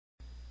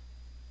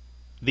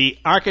The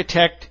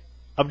Architect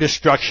of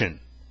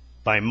Destruction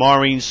by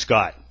Maureen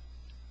Scott.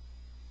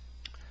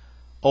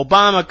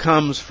 Obama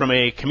comes from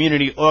a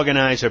community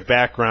organizer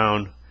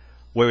background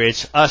where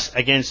it's us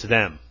against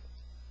them.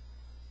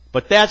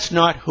 But that's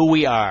not who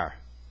we are,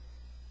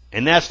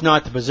 and that's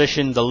not the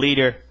position the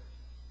leader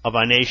of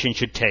our nation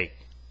should take.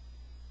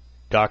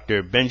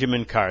 Dr.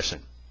 Benjamin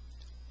Carson.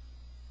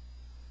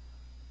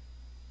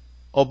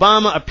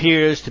 Obama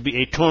appears to be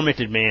a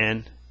tormented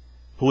man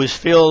who is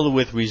filled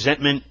with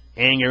resentment,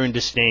 anger, and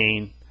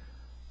disdain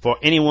for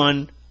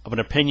anyone of an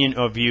opinion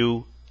or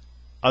view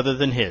other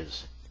than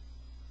his.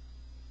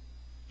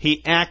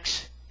 He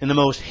acts in the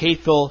most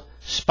hateful,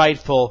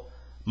 spiteful,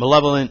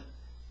 malevolent,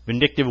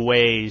 vindictive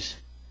ways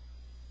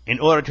in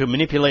order to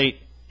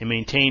manipulate and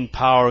maintain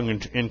power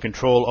and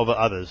control over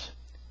others.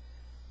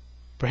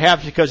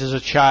 Perhaps because as a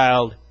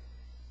child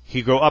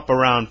he grew up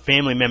around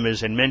family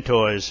members and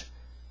mentors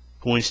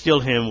who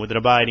instilled him with an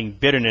abiding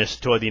bitterness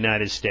toward the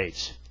United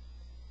States.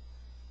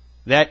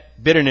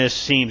 That bitterness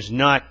seems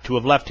not to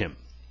have left him.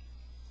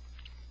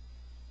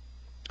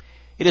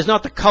 It is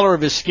not the color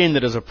of his skin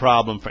that is a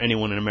problem for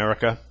anyone in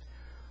America.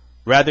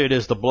 Rather, it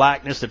is the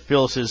blackness that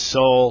fills his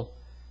soul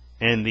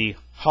and the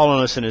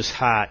hollowness in his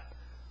heart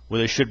where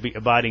there should be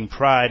abiding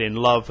pride and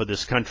love for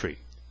this country.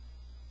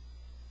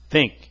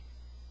 Think,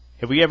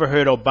 have we ever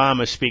heard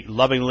Obama speak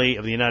lovingly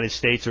of the United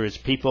States or its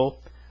people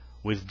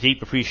with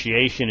deep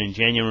appreciation and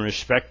genuine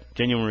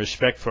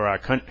respect for our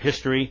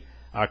history,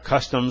 our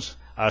customs,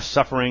 our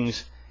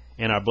sufferings,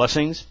 and our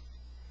blessings?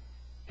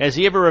 Has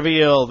he ever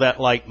revealed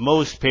that, like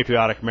most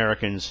patriotic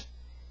Americans,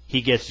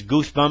 he gets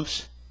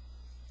goosebumps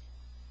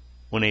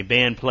when a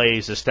band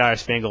plays the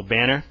Star-Spangled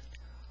Banner,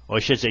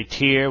 or sheds a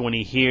tear when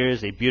he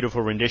hears a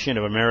beautiful rendition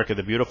of America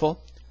the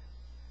Beautiful?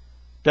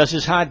 Does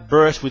his heart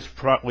burst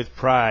with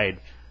pride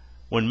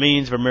when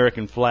millions of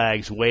American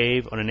flags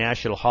wave on a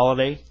national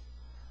holiday?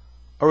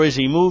 Or is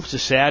he moved to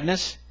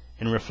sadness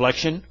and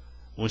reflection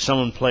when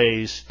someone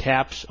plays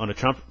taps on a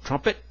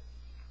trumpet?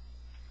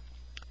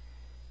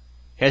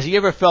 Has he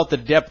ever felt the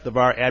depth of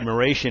our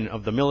admiration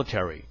of the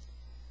military,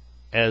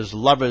 as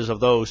lovers of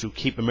those who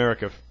keep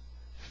America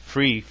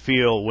free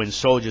feel when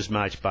soldiers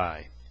march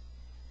by?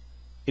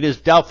 It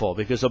is doubtful,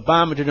 because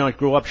Obama did not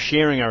grow up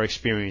sharing our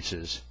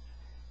experiences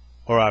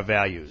or our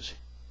values.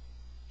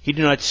 He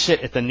did not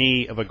sit at the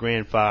knee of a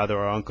grandfather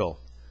or uncle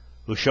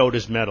who showed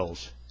his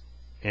medals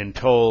and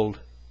told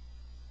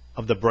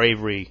of the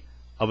bravery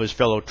of his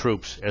fellow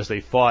troops as they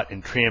fought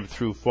and tramped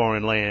through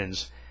foreign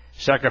lands,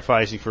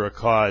 sacrificing for a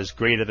cause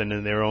greater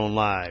than their own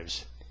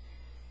lives.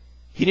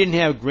 He didn't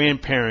have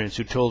grandparents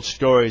who told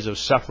stories of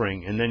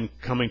suffering and then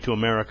coming to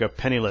America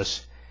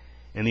penniless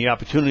and the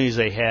opportunities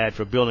they had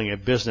for building a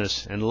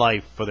business and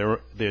life for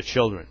their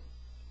children.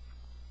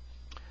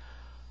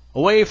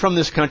 Away from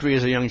this country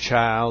as a young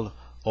child,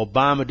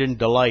 Obama didn't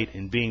delight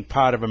in being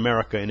part of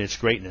America and its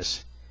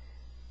greatness.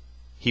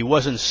 He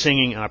wasn't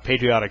singing our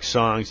patriotic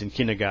songs in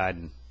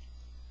kindergarten,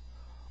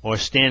 or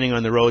standing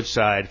on the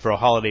roadside for a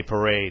holiday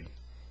parade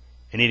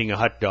and eating a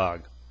hot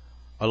dog,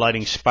 or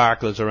lighting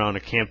sparklers around a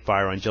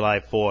campfire on July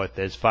 4th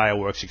as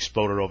fireworks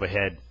exploded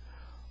overhead,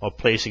 or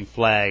placing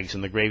flags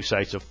on the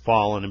gravesites of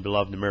fallen and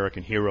beloved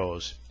American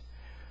heroes.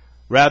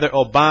 Rather,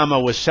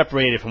 Obama was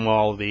separated from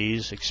all of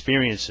these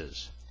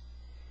experiences.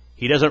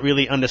 He doesn't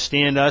really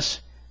understand us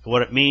and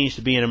what it means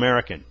to be an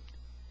American.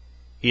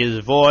 He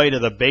is void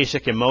of the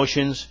basic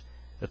emotions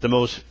that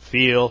most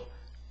feel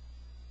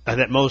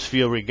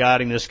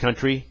regarding this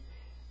country,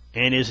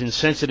 and is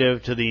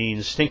insensitive to the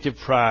instinctive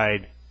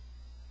pride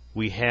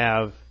we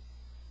have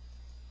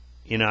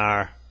in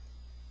our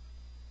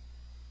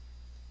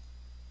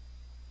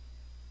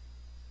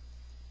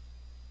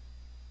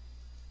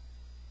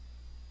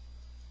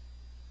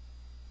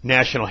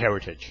national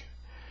heritage.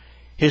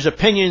 His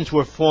opinions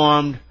were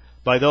formed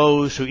by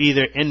those who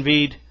either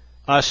envied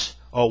us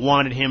or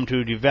wanted him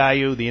to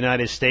devalue the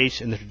United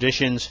States and the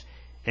traditions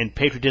and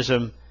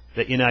patriotism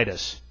that unite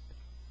us.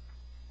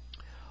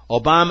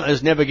 Obama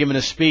has never given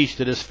a speech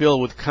that is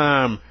filled with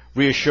calm,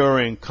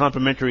 reassuring,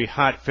 complimentary,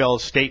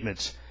 heartfelt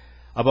statements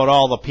about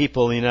all the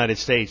people in the United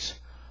States,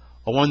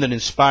 or one that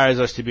inspires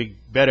us to be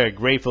better,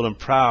 grateful, and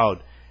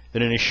proud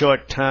that in a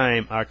short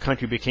time our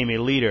country became a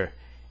leader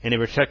and a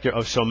protector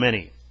of so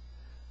many.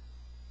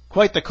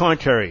 Quite the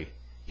contrary,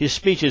 his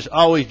speeches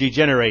always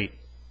degenerate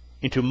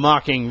into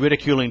mocking,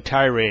 ridiculing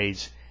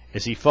tirades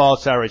as he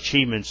faults our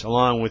achievements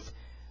along with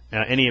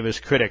any of his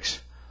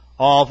critics,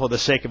 all for the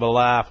sake of a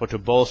laugh or to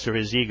bolster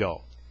his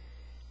ego.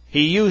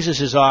 He uses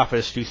his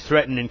office to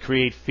threaten and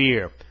create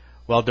fear,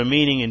 while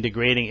demeaning and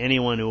degrading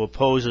anyone who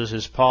opposes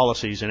his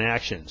policies and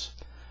actions.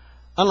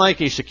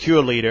 Unlike a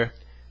secure leader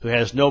who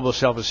has noble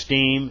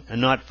self-esteem and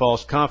not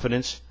false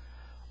confidence,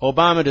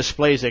 Obama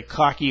displays a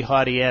cocky,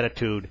 haughty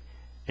attitude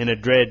and a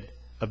dread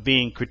of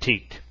being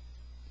critiqued.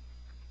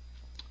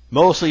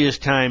 Mostly his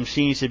time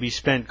seems to be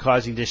spent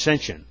causing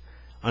dissension,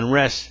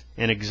 unrest,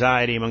 and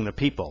anxiety among the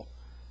people,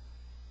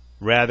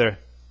 rather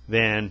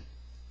than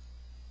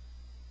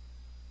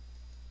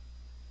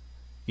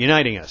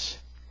uniting us,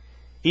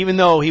 even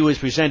though he was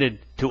presented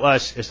to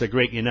us as the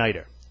great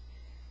uniter.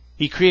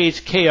 He creates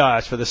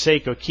chaos for the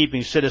sake of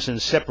keeping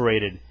citizens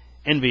separated,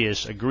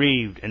 envious,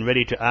 aggrieved, and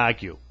ready to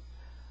argue.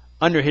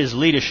 Under his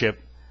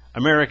leadership,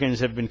 Americans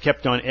have been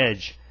kept on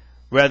edge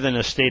rather than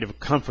a state of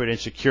comfort and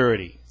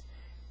security.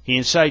 He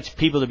incites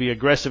people to be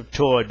aggressive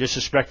toward,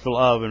 disrespectful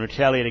of, and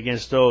retaliate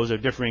against those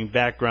of differing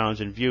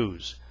backgrounds and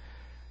views.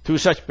 Through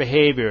such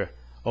behavior,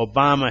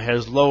 Obama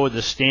has lowered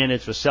the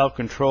standards for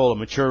self-control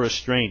and mature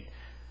restraint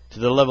to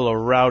the level of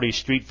rowdy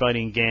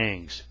street-fighting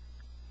gangs,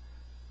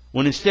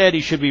 when instead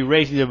he should be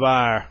raising the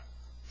bar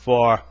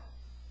for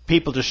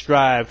people to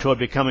strive toward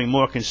becoming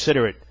more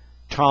considerate,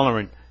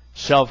 tolerant,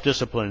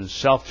 self-disciplined,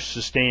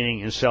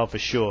 self-sustaining, and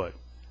self-assured.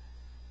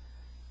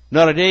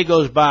 Not a day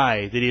goes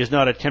by that he is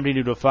not attempting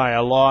to defy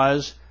our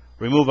laws,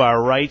 remove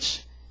our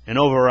rights, and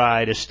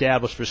override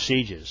established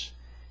procedures,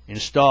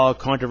 install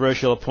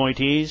controversial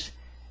appointees,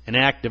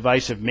 enact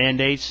divisive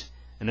mandates,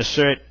 and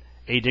assert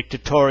a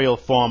dictatorial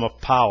form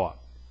of power.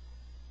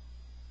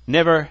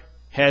 Never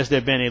has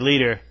there been a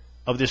leader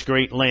of this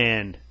great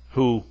land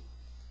who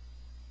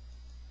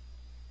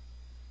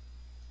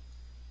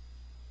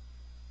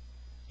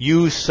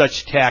used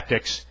such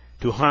tactics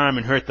to harm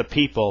and hurt the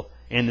people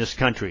in this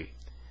country.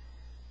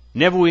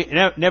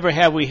 Never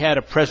have we had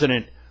a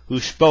president who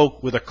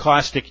spoke with a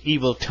caustic,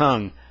 evil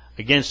tongue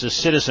against the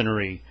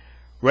citizenry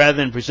rather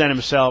than present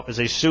himself as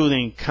a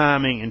soothing,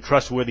 calming, and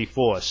trustworthy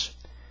force.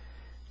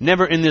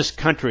 Never in this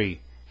country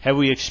have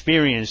we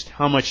experienced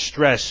how much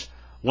stress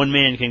one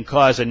man can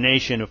cause a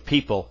nation of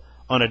people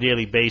on a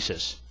daily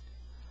basis.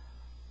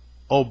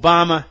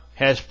 Obama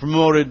has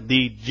promoted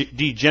the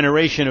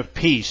degeneration of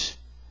peace,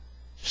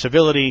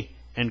 civility,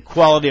 and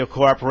quality of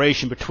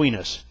cooperation between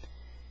us.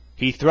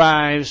 He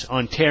thrives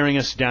on tearing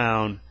us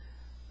down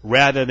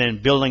rather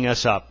than building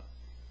us up.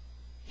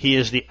 He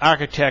is the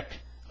architect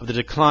of the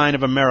decline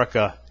of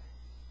America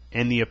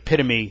and the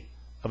epitome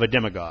of a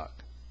demagogue.